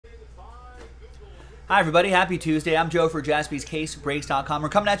Hi, everybody. Happy Tuesday. I'm Joe for JaspysCaseBreaks.com. We're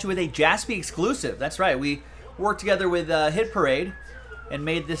coming at you with a JASPY exclusive. That's right. We worked together with Hit Parade and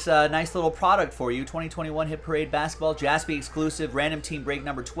made this nice little product for you. 2021 Hit Parade Basketball JASPY exclusive, random team break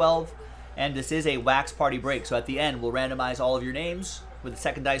number 12. And this is a wax party break. So at the end, we'll randomize all of your names with the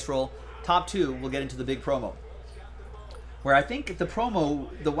second dice roll. Top two, we'll get into the big promo. Where I think the promo,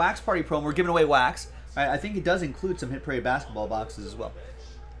 the wax party promo, we're giving away wax. Right? I think it does include some Hit Parade basketball boxes as well.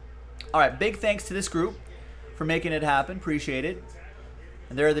 All right, big thanks to this group for making it happen. Appreciate it.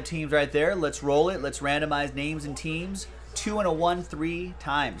 And there are the teams right there. Let's roll it. Let's randomize names and teams. 2 and a 1 3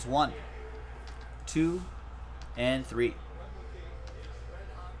 times. 1, 2, and 3.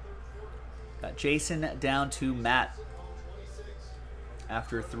 Got Jason down to Matt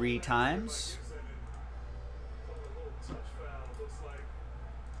after 3 times.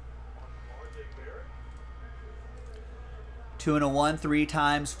 Two and a 1 3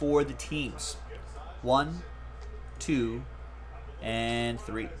 times for the teams. 1, 2, and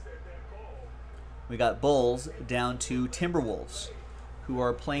 3. We got Bulls down to Timberwolves, who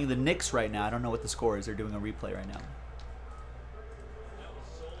are playing the Knicks right now. I don't know what the score is. They're doing a replay right now.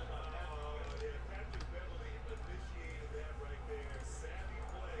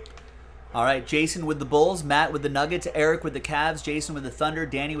 All right, Jason with the Bulls, Matt with the Nuggets, Eric with the Cavs, Jason with the Thunder,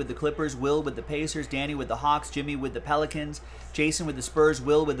 Danny with the Clippers, Will with the Pacers, Danny with the Hawks, Jimmy with the Pelicans, Jason with the Spurs,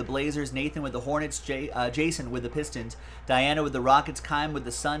 Will with the Blazers, Nathan with the Hornets, Jason with the Pistons, Diana with the Rockets, Kym with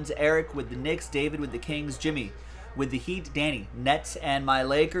the Suns, Eric with the Knicks, David with the Kings, Jimmy with the Heat, Danny, Nets and my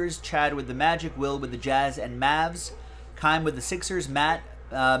Lakers, Chad with the Magic, Will with the Jazz and Mavs, Kym with the Sixers,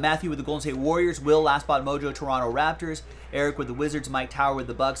 Matthew with the Golden State Warriors, Will, Last Spot Mojo, Toronto Raptors, Eric with the Wizards, Mike Tower with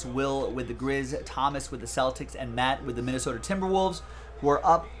the Bucks, Will with the Grizz, Thomas with the Celtics, and Matt with the Minnesota Timberwolves, who are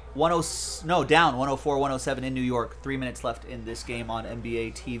up down 104-107 in New York. 3 minutes left in this game on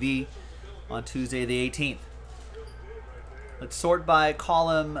NBA TV on Tuesday the 18th. Let's sort by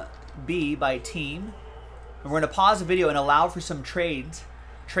column B by team. And we're going to pause the video and allow for some trade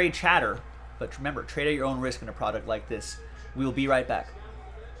chatter. But remember, trade at your own risk in a product like this. We will be right back.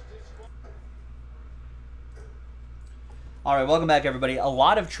 All right, welcome back, everybody. A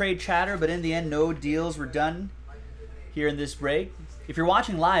lot of trade chatter, but in the end, no deals were done here in this break. If you're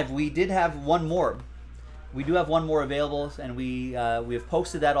watching live, we did have one more. We do have one more available, and we have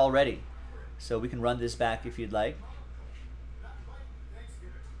posted that already. So we can run this back if you'd like.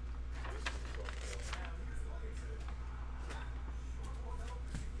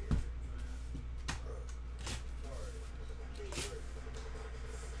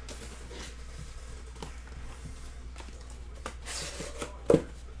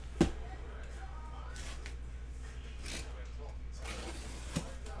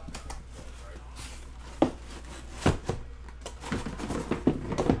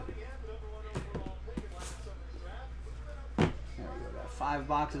 Five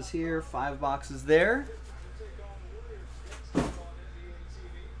boxes here, 5 boxes there. A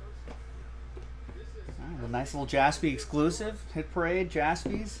nice little JASPY exclusive. Hit Parade,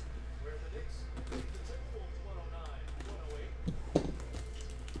 JASPYs.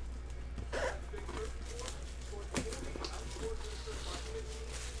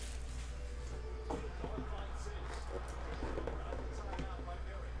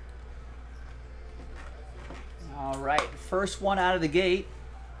 All right, first one out of the gate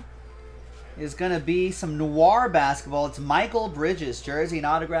is going to be some Noir basketball. It's Michael Bridges, jersey and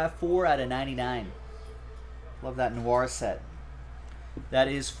autograph, 4 out of 99. Love that Noir set. That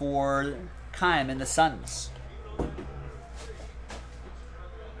is for Kym and the Suns.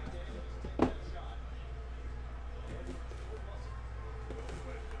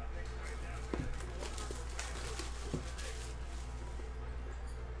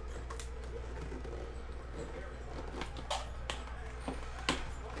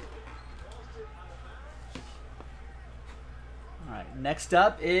 Next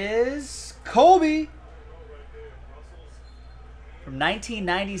up is Kobe from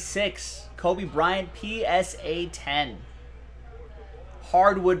 1996. Kobe Bryant, PSA 10.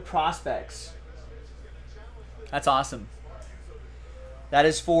 Hardwood Prospects. That's awesome. That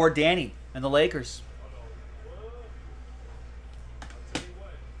is for Danny and the Lakers.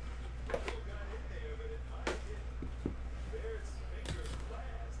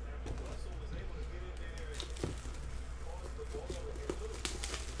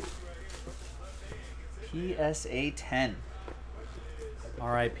 PSA 10.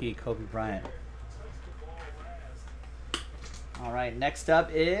 RIP Kobe Bryant. All right, next up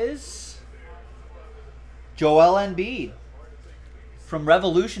is Joel Embiid from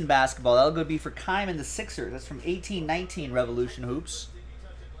Revolution Basketball. That'll go be for Kym and the Sixers. That's from 1819 Revolution Hoops.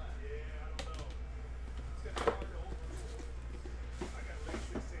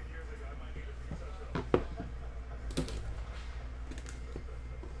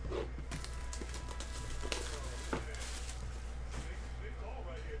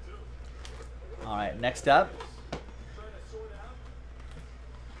 All right, next up.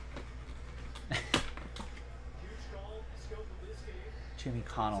 Jimmy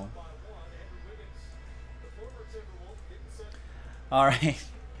Connell. All right.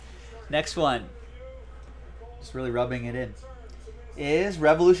 Next one. Just really rubbing it in. Is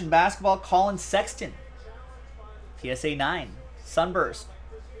Revolution Basketball Colin Sexton. PSA 9. Sunburst.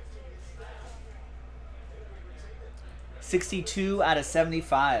 62 out of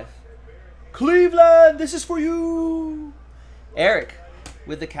 75. Cleveland, this is for you. Eric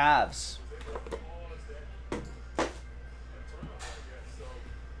with the Cavs.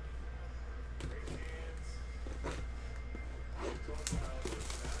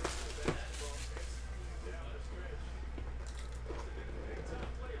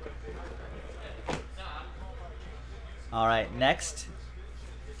 All right, next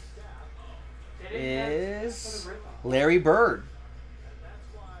is Larry Bird.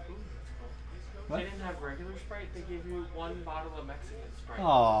 What? They didn't have regular Sprite. They gave you one bottle of Mexican Sprite.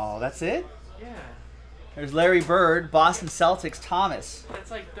 Oh, that's it? Yeah. There's Larry Bird, Boston Celtics, Thomas.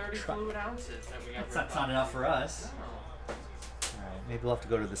 That's like 30 fluid ounces that we got. That's not enough for us. No. All right, maybe we'll have to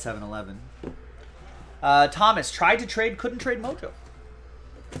go to the 7-Eleven. Thomas, tried to trade, couldn't trade Mojo.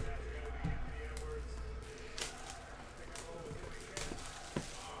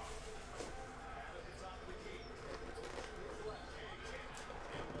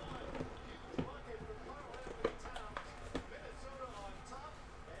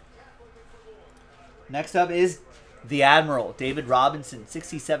 Next up is the Admiral, David Robinson,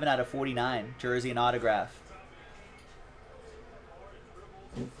 67 out of 49, jersey and autograph.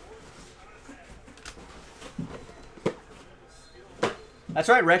 That's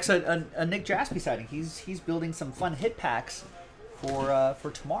right, Rex, a Nick Jaspy sighting. He's building some fun hit packs for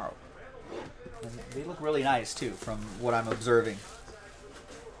tomorrow. And they look really nice too, from what I'm observing.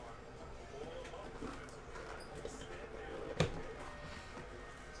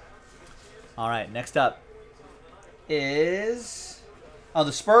 All right, next up is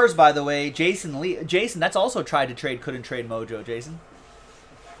the Spurs, by the way. Jason Lee. Jason, that's also tried to trade, couldn't trade Mojo, Jason.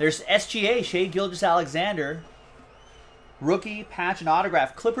 There's SGA, Shai Gilgeous-Alexander. Rookie, patch, and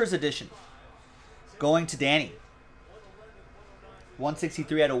autograph. Clippers edition. Going to Danny.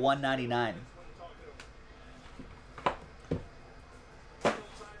 163 out of 199.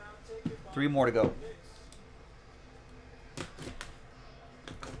 3 more to go.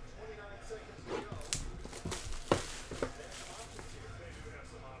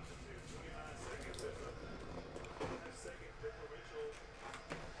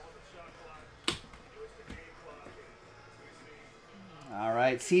 All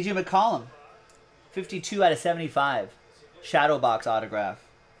right, CJ McCollum, 52 out of 75, shadow box autograph.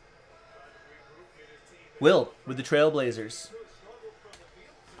 Will with the Trailblazers.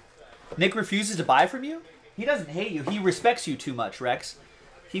 Nick refuses to buy from you? He doesn't hate you. He respects you too much, Rex.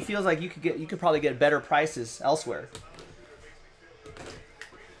 He feels like you could probably get better prices elsewhere.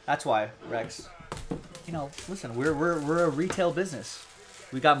 That's why, Rex. You know, listen, we're a retail business.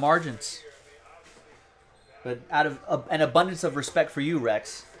 We got margins. But out of an abundance of respect for you,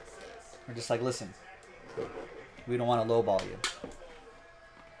 Rex, we're just like, listen, we don't want to lowball you.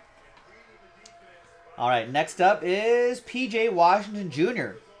 All right, next up is P.J. Washington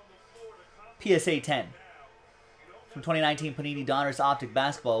Jr. PSA 10 from 2019 Panini Donruss Optic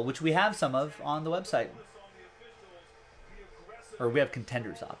Basketball, which we have some of on the website. Or we have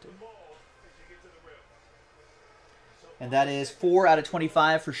Contenders Optic. And that is 4 out of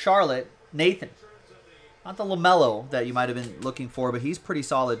 25 for Charlotte, Nathan. Not the LaMelo that you might have been looking for, but he's pretty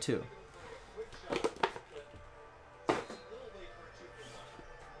solid too.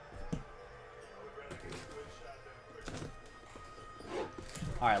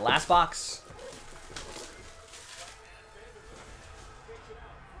 All right, last box.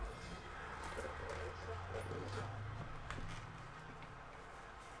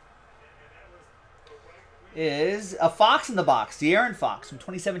 Is a Fox in the box, De'Aaron Fox from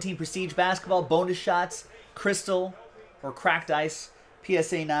 2017 Prestige Basketball, bonus shots, crystal or cracked ice,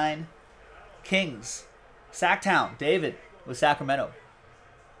 PSA 9, Kings, Sacktown, David with Sacramento.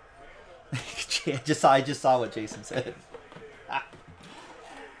 I just saw what Jason said.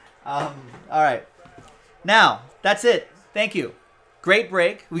 All right, now that's it. Thank you. Great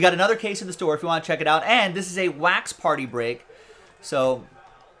break. We got another case in the store if you want to check it out, and this is a wax party break, so.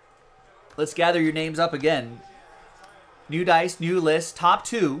 Let's gather your names up again. New dice, new list. Top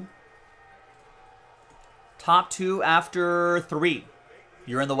 2. Top 2 after 3.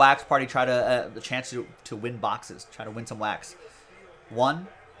 You're in the wax party. Try to the chance to win boxes. Try to win some wax. 1,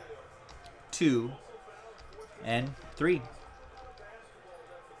 2, and 3.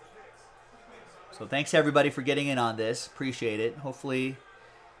 So thanks everybody for getting in on this. Appreciate it. Hopefully,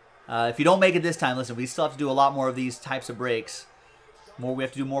 if you don't make it this time, listen, we still have to do a lot more of these types of breaks. We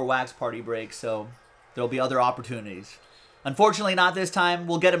have to do more Wax Party breaks, so there'll be other opportunities. Unfortunately, not this time.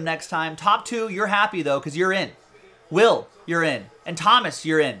 We'll get them next time. Top 2, you're happy, though, because you're in. Will, you're in. And Thomas,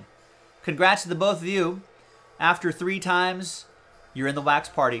 you're in. Congrats to the both of you. After 3 times, you're in the Wax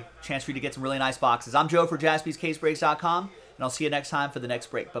Party. Chance for you to get some really nice boxes. I'm Joe for JaspysCaseBreaks.com, and I'll see you next time for the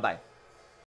next break. Bye-bye.